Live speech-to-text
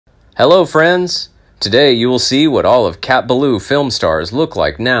Hello friends! Today you will see what all of Cat Ballou film stars look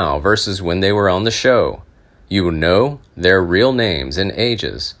like now versus when they were on the show. You will know their real names and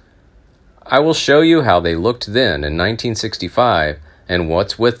ages. I will show you how they looked then in 1965 and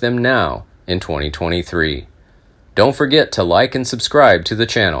what's with them now in 2023. Don't forget to like and subscribe to the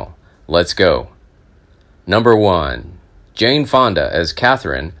channel. Let's go. Number 1. Jane Fonda as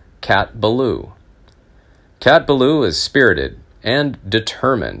Catherine, Cat Ballou. Cat Ballou is spirited and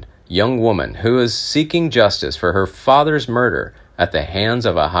determined young woman who is seeking justice for her father's murder at the hands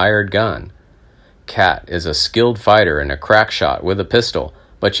of a hired gun. Cat is a skilled fighter and a crack shot with a pistol,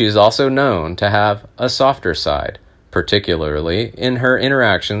 but she is also known to have a softer side, particularly in her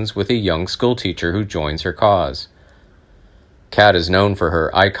interactions with a young schoolteacher who joins her cause. Cat is known for her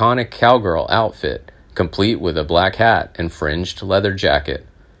iconic cowgirl outfit, complete with a black hat and fringed leather jacket,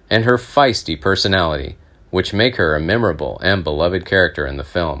 and her feisty personality, which make her a memorable and beloved character in the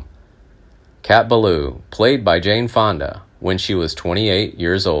film. Cat Ballou, played by Jane Fonda when she was 28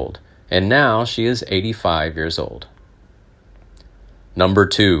 years old, and now she is 85 years old. Number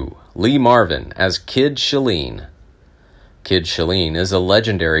 2. Lee Marvin as Kid Callan. Kid Callan is a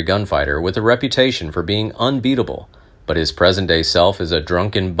legendary gunfighter with a reputation for being unbeatable, but his present-day self is a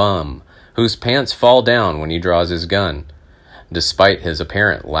drunken bum whose pants fall down when he draws his gun. Despite his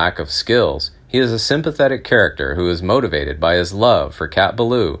apparent lack of skills, he is a sympathetic character who is motivated by his love for Cat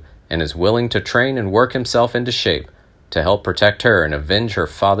Ballou and is willing to train and work himself into shape to help protect her and avenge her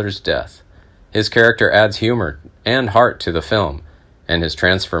father's death. His character adds humor and heart to the film, and his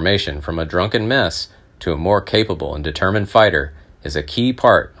transformation from a drunken mess to a more capable and determined fighter is a key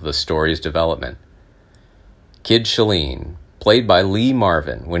part of the story's development. Kid Callan, played by Lee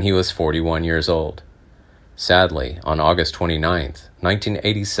Marvin when he was 41 years old. Sadly, on August 29,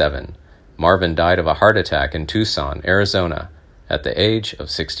 1987, Marvin died of a heart attack in Tucson, Arizona, at the age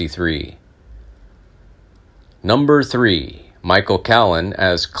of 63. Number 3. Michael Callan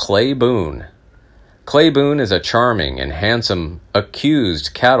as Clay Boone. Clay Boone is a charming and handsome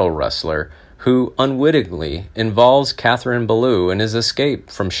accused cattle rustler who unwittingly involves Catherine Ballou in his escape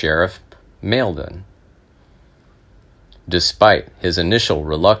from Sheriff Malden. Despite his initial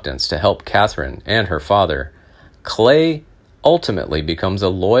reluctance to help Catherine and her father, Clay ultimately becomes a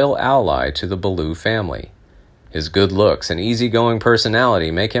loyal ally to the Ballou family. His good looks and easygoing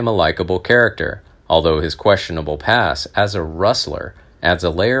personality make him a likable character, although his questionable past as a rustler adds a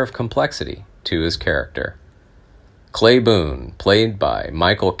layer of complexity to his character. Clay Boone, played by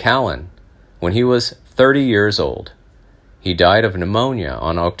Michael Callan, when he was 30 years old. He died of pneumonia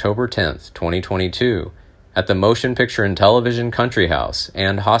on October 10, 2022, at the Motion Picture and Television Country House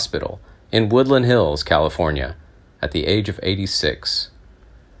and Hospital in Woodland Hills, California, at the age of 86.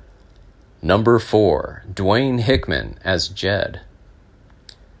 Number 4. Dwayne Hickman as Jed.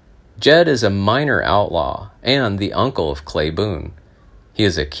 Jed is a minor outlaw and the uncle of Clay Boone. He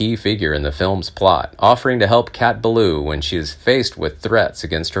is a key figure in the film's plot, offering to help Cat Ballou when she is faced with threats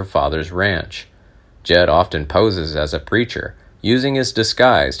against her father's ranch. Jed often poses as a preacher, using his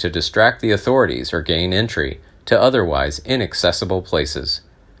disguise to distract the authorities or gain entry to otherwise inaccessible places.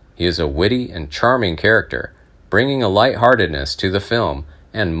 He is a witty and charming character, bringing a lightheartedness to the film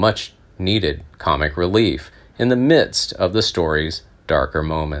and much needed comic relief in the midst of the story's darker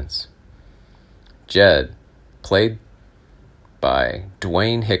moments. Jed, played by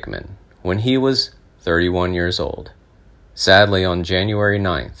Dwayne Hickman when he was 31 years old. Sadly, on January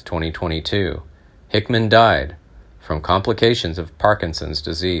 9, 2022, Hickman died from complications of Parkinson's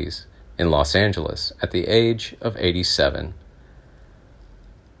disease in Los Angeles at the age of 87.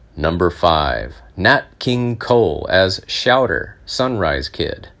 Number 5. Nat King Cole as Shouter, Sunrise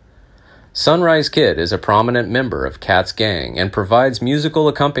Kid. Sunrise Kid is a prominent member of Cat's gang and provides musical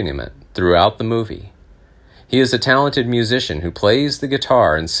accompaniment throughout the movie. He is a talented musician who plays the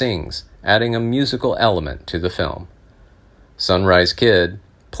guitar and sings, adding a musical element to the film. Sunrise Kid,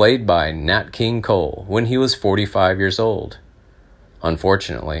 played by Nat King Cole when he was 45 years old.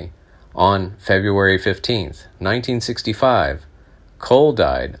 Unfortunately, on February 15, 1965, Cole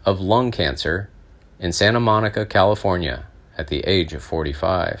died of lung cancer in Santa Monica, California, at the age of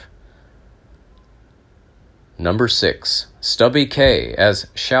 45. Number 6. Stubby K as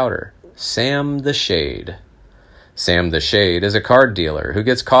Shouter, Sam the Shade. Sam the Shade is a card dealer who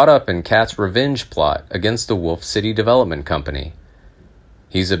gets caught up in Cat's revenge plot against the Wolf City Development Company.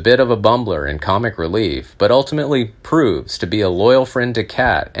 He's a bit of a bumbler and comic relief, but ultimately proves to be a loyal friend to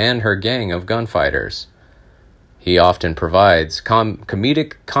Cat and her gang of gunfighters. He often provides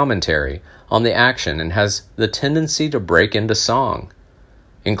comedic commentary on the action and has the tendency to break into song,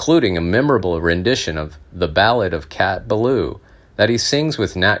 including a memorable rendition of The Ballad of Cat Ballou that he sings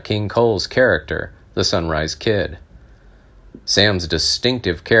with Nat King Cole's character, the Sunrise Kid. Sam's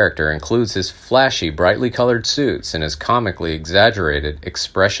distinctive character includes his flashy, brightly colored suits and his comically exaggerated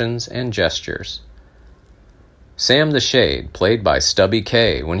expressions and gestures. Sam the Shade, played by Stubby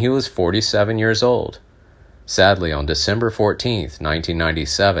Kaye when he was 47 years old. Sadly, on December 14,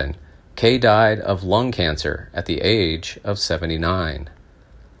 1997, Kaye died of lung cancer at the age of 79.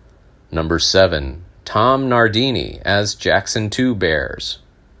 Number 7. Tom Nardini as Jackson Two Bears.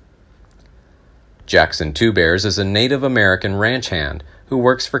 Jackson Two Bears is a Native American ranch hand who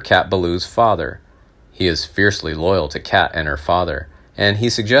works for Cat Ballou's father. He is fiercely loyal to Cat and her father, and he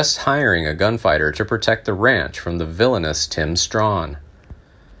suggests hiring a gunfighter to protect the ranch from the villainous Tim Strawn.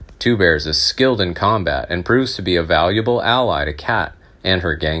 Two Bears is skilled in combat and proves to be a valuable ally to Cat and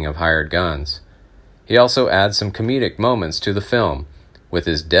her gang of hired guns. He also adds some comedic moments to the film, with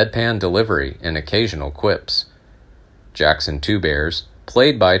his deadpan delivery and occasional quips. Jackson Two Bears,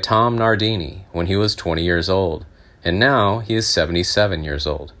 played by Tom Nardini when he was 20 years old, and now he is 77 years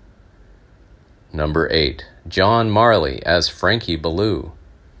old. Number 8. John Marley as Frankie Ballou.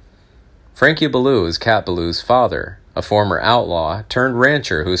 Frankie Ballou is Cat Ballou's father, a former outlaw turned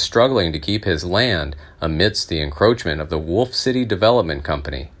rancher who is struggling to keep his land amidst the encroachment of the Wolf City Development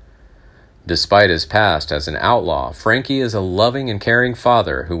Company. Despite his past as an outlaw, Frankie is a loving and caring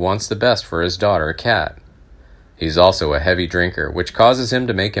father who wants the best for his daughter, Cat. He's also a heavy drinker, which causes him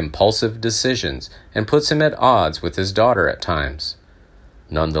to make impulsive decisions and puts him at odds with his daughter at times.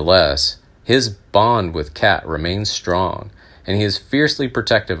 Nonetheless, his bond with Cat remains strong, and he is fiercely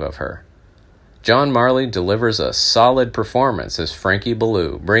protective of her. John Marley delivers a solid performance as Frankie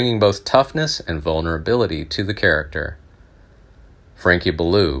Ballou, bringing both toughness and vulnerability to the character. Frankie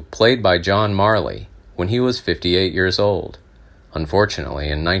Ballou, played by John Marley when he was 58 years old. Unfortunately,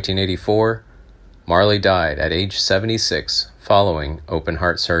 in 1984, Marley died at age 76 following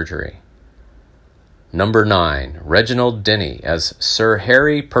open-heart surgery. Number 9. Reginald Denny as Sir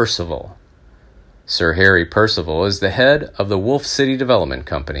Harry Percival. Sir Harry Percival is the head of the Wolf City Development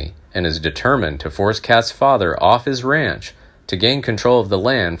Company and is determined to force Cat's father off his ranch to gain control of the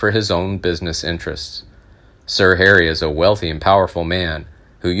land for his own business interests. Sir Harry is a wealthy and powerful man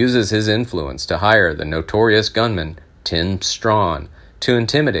who uses his influence to hire the notorious gunman Tim Strawn to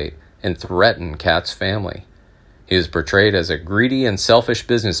intimidate and threaten Cat's family. He is portrayed as a greedy and selfish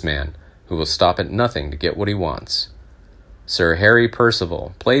businessman who will stop at nothing to get what he wants. Sir Harry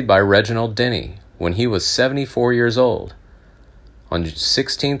Percival, played by Reginald Denny when he was 74 years old. On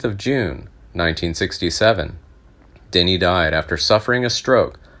 16th of June, 1967, Denny died after suffering a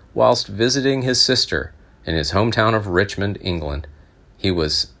stroke whilst visiting his sister in his hometown of Richmond, England. He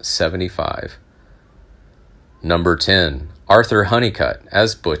was 75. Number 10. Arthur Honeycutt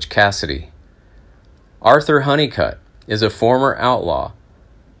as Butch Cassidy. Arthur Honeycutt is a former outlaw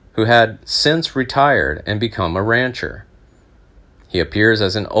who had since retired and become a rancher. He appears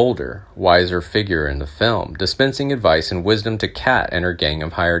as an older, wiser figure in the film, dispensing advice and wisdom to Cat and her gang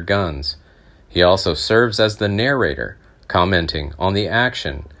of hired guns. He also serves as the narrator, commenting on the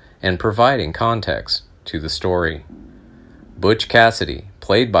action and providing context to the story. Butch Cassidy,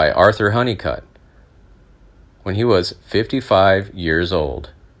 played by Arthur Honeycutt when he was 55 years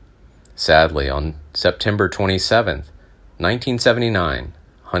old. Sadly, on September 27, 1979,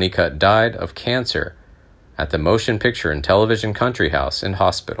 Honeycutt died of cancer at the Motion Picture and Television Country House and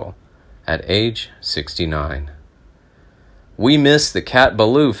Hospital at age 69. We miss the Cat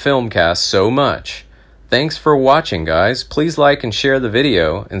Ballou filmcast so much. Thanks for watching, guys. Please like and share the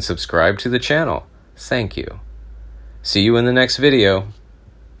video and subscribe to the channel. Thank you. See you in the next video.